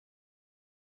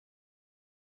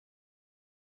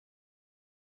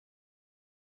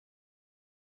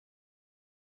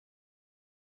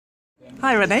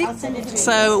Hi Rene.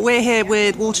 So we're here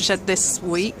with Watershed this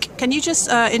week. Can you just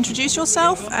introduce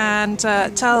yourself and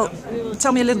tell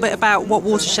me a little bit about what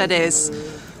Watershed is?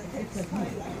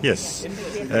 Yes,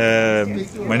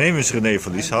 my name is Rene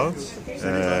van Lieshout.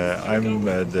 I'm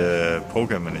the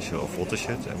program manager of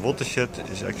Watershed. And Watershed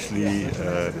is actually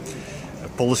a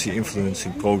policy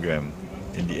influencing program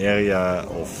in the area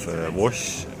of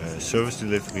WASH, service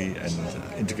delivery and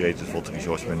integrated water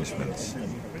resource management.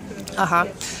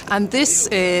 And this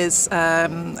is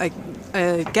a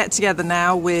get-together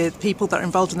now with people that are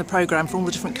involved in the programme from all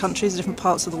the different countries, different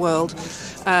parts of the world,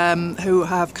 who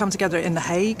have come together in The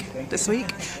Hague this week.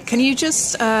 Can you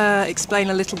just explain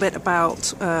a little bit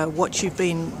about what you've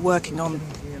been working on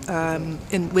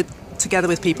together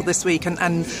with people this week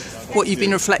and what you've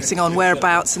been reflecting on,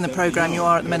 whereabouts in the programme you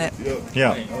are at the minute?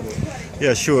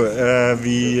 Yeah, sure.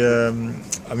 We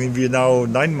are now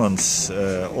 9 months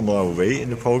on our way in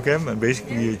the program, and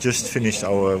basically we just finished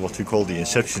our what we call the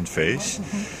inception phase,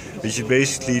 which is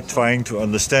basically trying to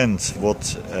understand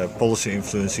what policy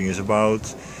influencing is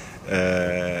about,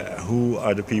 who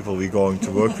are the people we're going to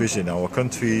work with in our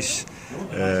countries.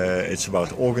 It's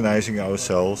about organizing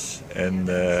ourselves, and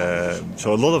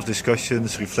so a lot of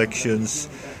discussions, reflections,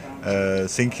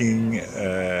 thinking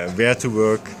where to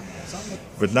work.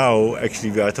 But now,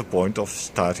 actually, we are at the point of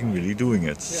starting really doing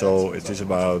it. So it is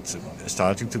about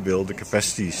starting to build the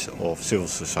capacities of civil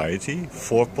society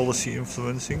for policy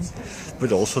influencing,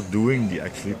 but also doing the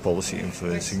actually policy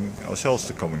influencing ourselves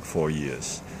the coming 4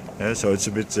 years. So it's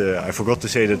a bit, I forgot to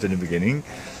say that in the beginning,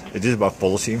 it is about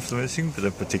policy influencing, but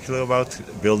in particular about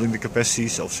building the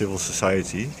capacities of civil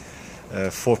society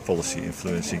for policy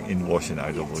influencing in WASH and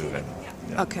IWRN.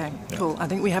 Yeah. Okay, cool. I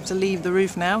think we have to leave the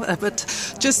roof now. But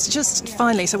just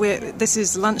finally, so this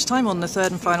is lunchtime on the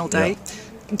third and final day.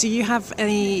 Yeah. Do you have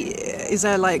is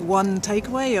there like one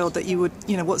takeaway, or that you would,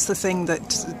 what's the thing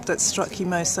that struck you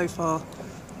most so far?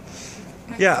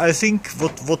 Yeah, I think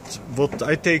what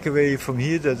I take away from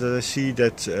here, that I see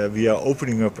that we are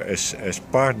opening up as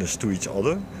partners to each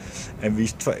other, and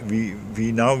we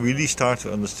now really start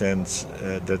to understand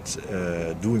that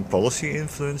doing policy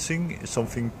influencing is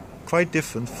something quite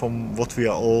different from what we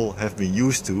all have been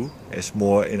used to as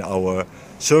more in our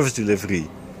service delivery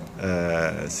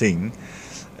thing,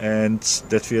 and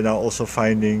that we are now also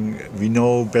finding we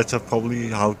know better probably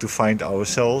how to find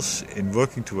ourselves in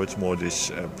working towards more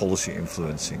this policy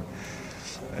influencing.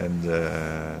 And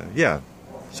I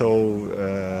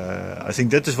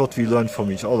think that is what we learned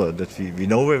from each other, that we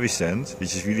know where we stand,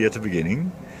 which is really at the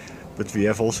beginning, but we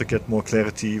have also get more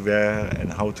clarity where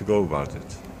and how to go about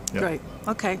it. Yeah. Great.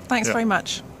 Okay. Thanks very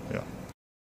much. Yeah.